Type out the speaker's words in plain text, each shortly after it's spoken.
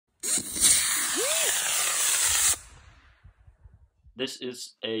This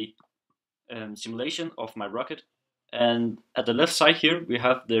is a simulation of my rocket, and at the left side here we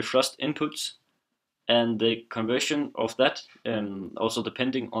have the thrust inputs and the conversion of that, also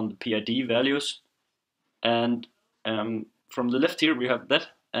depending on the PID values. And from the left here we have that,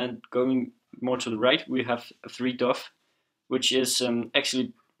 and going more to the right we have 3DOF, which is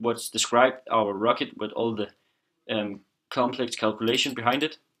actually what's described our rocket with all the complex calculation behind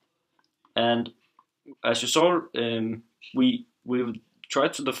it. And as you saw, we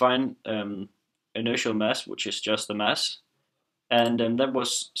tried to define inertial mass, which is just the mass, and that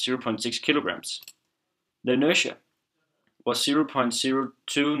was 0.6 kilograms. The inertia was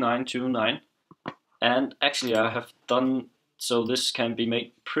 0.02929, and actually I have done so this can be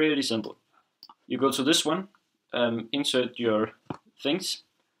made pretty simple. You go to this one, insert your things,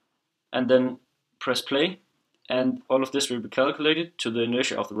 and then press play, and all of this will be calculated to the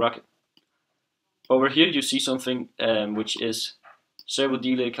inertia of the rocket. Over here you see something which is servo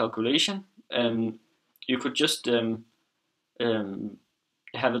delay calculation. You could just have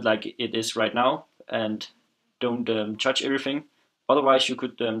it like it is right now and don't touch everything. Otherwise, you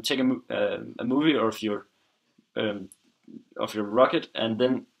could take a movie of your rocket and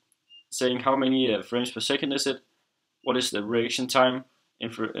then saying how many frames per second is it, what is the reaction time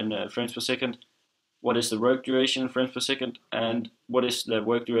in frames per second, what is the work duration in frames per second, and what is the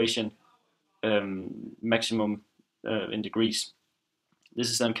work duration maximum in degrees. This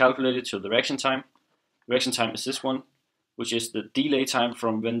is then calculated to the reaction time. Reaction time is this one, which is the delay time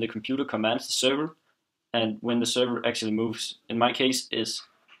from when the computer commands the server and when the server actually moves. In my case is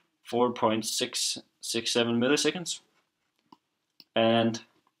 4.667 milliseconds. And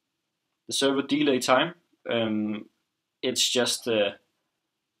the server delay time, it's just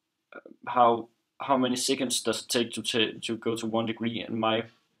how many seconds does it take to go to 1 degree. In my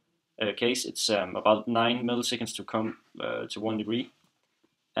case, it's about 9 milliseconds to come to 1 degree.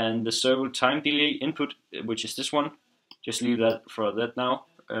 And the servo time delay input, which is this one, just leave that for that now,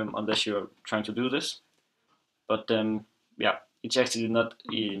 unless you're trying to do this. But yeah, it's actually not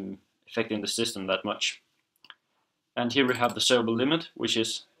affecting the system that much. And here we have the servo limit, which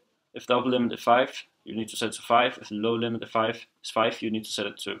is if the upper limit is 5, you need to set it to 5. If the low limit is 5, you need to set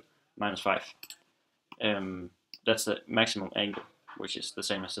it to -5. That's the maximum angle, which is the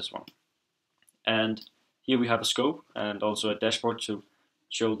same as this one. And here we have a scope and also a dashboard to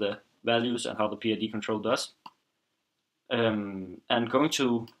show the values and how the PID control does. And going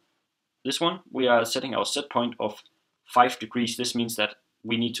to this one, we are setting our set point of 5 degrees. This means that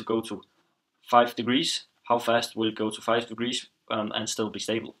we need to go to 5 degrees. How fast will it go to 5 degrees and still be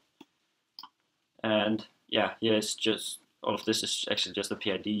stable? And yeah, here it's just, all of this is actually just the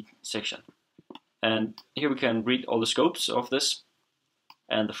PID section. And here we can read all the scopes of this.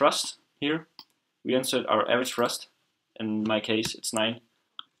 And the thrust here, we insert our average thrust. In my case, it's 9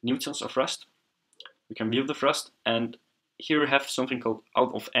 newtons of thrust. We can view the thrust, and here we have something called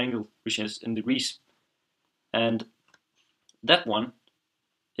out of angle, which is in degrees. And that one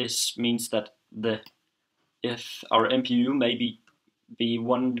means that if our MPU may be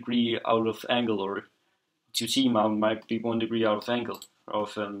 1 degree out of angle, or 2T mount might be 1 degree out of angle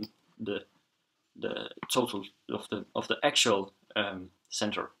of the total of the actual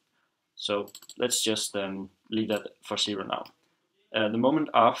center. So let's just leave that for 0 now. The moment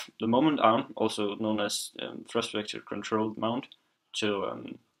arm, also known as thrust vector controlled mount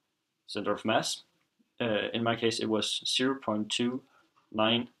to center of mass. In my case, it was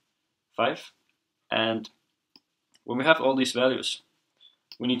 0.295, and when we have all these values,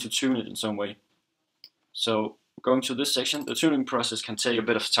 we need to tune it in some way. So going to this section, the tuning process can take a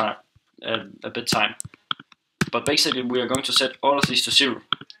bit of time, but basically we are going to set all of these to 0,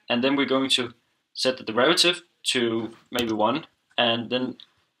 and then we're going to set the derivative to maybe 1. And then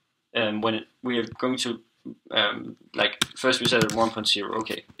we are going to, like, first we set it 1.0,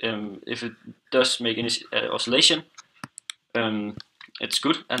 okay. If it does make any oscillation, it's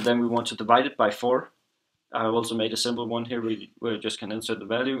good. And then we want to divide it by 4. I've also made a simple one here where you just can insert the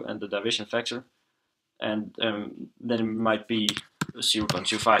value and the division factor. And then it might be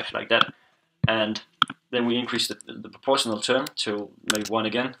 0.25, like that. And then we increase the proportional term to maybe 1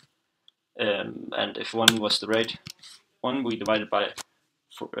 again. And if 1 was the rate 1, we divide it by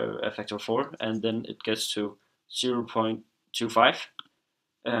a factor of 4, and then it gets to 0.25.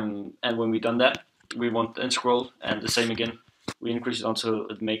 And when we've done that, we want the integral, and the same again. We increase it until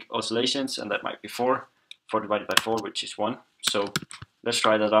it makes oscillations, and that might be 4. 4 divided by 4, which is 1. So let's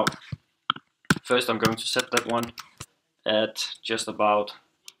try that out. First, I'm going to set that one at just about,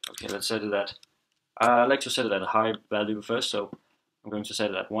 okay, let's set it at, I like to set it at a high value first, so I'm going to set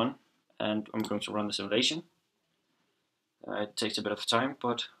it at 1, and I'm going to run the simulation. It takes a bit of time,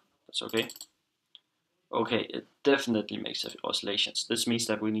 but that's okay. Okay, it definitely makes oscillations. This means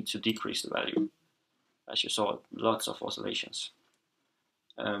that we need to decrease the value. As you saw, lots of oscillations.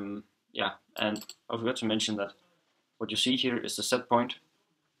 Yeah, and I forgot to mention that what you see here is the set point.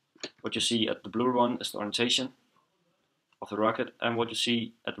 What you see at the blue one is the orientation of the rocket, and what you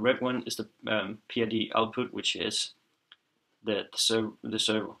see at the red one is the PID output, which is the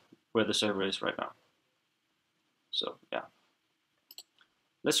servo, where the server is right now. So yeah,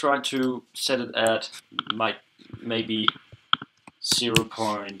 let's try to set it at maybe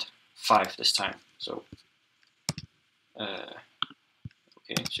 0.5 this time. So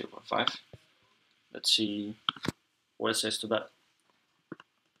okay, 0.5. Let's see what it says to that.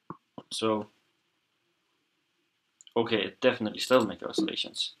 So okay, it definitely still makes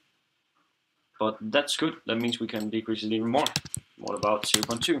oscillations, but that's good. That means we can decrease it even more. What about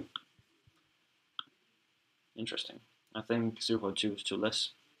 0.2? Interesting. I think 0.2 is too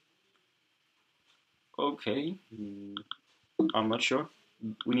less. Okay, I'm not sure.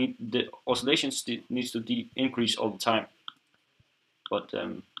 We need the oscillations needs to increase all the time. But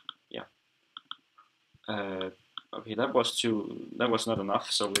yeah. Okay, that was not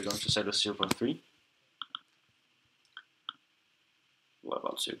enough. So we're going to set a 0.3. What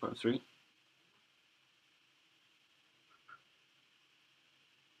about 0.3?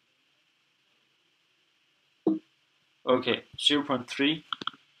 Okay, 0.3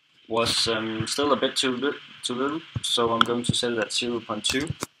 was still a bit too little, so I'm going to set it at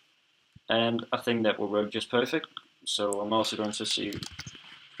 0.2, and I think that will work just perfect. So I'm also going to see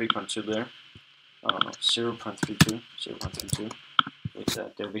 3.2 there. I don't know, 0.32, 0.32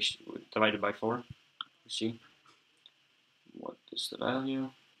 with division divided by 4. You see, what is the value?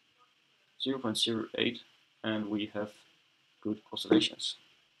 0.08, and we have good oscillations.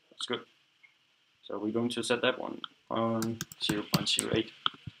 That's good. So we're going to set that one on 0.08.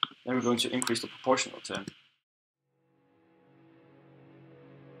 Then we're going to increase the proportional term.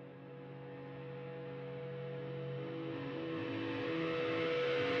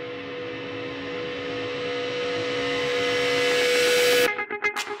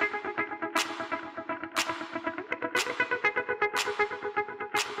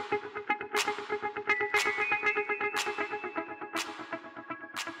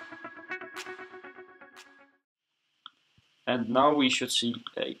 And now we should see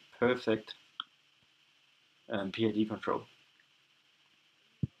a perfect PID control.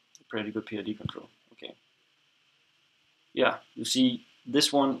 Pretty good PID control. Okay. Yeah, you see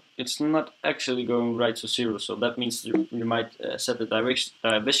this one, it's not actually going right to 0, so that means you might set the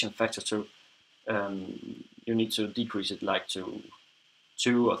division factor to, you need to decrease it like to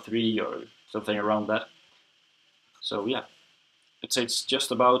 2 or 3 or something around that. So yeah, it takes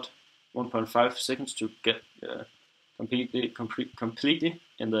just about 1.5 seconds to get completely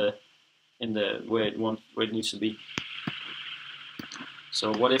in the where it needs to be.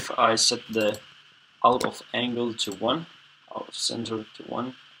 So what if I set the out of angle to 1, out of center to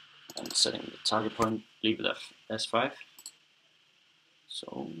 1, and setting the target point, leave it as 5.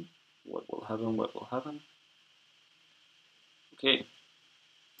 So what will happen? What will happen? Okay.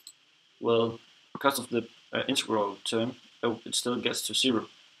 Well, because of the integral term, it still gets to 0,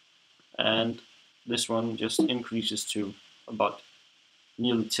 and this one just increases to about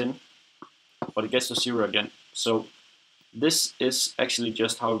nearly 10, but it gets to 0 again. So this is actually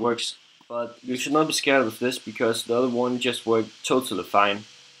just how it works. But you should not be scared of this, because the other one just worked totally fine.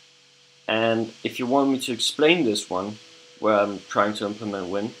 And if you want me to explain this one, where I'm trying to implement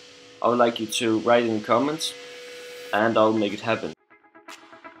Win, I would like you to write in the comments, and I'll make it happen.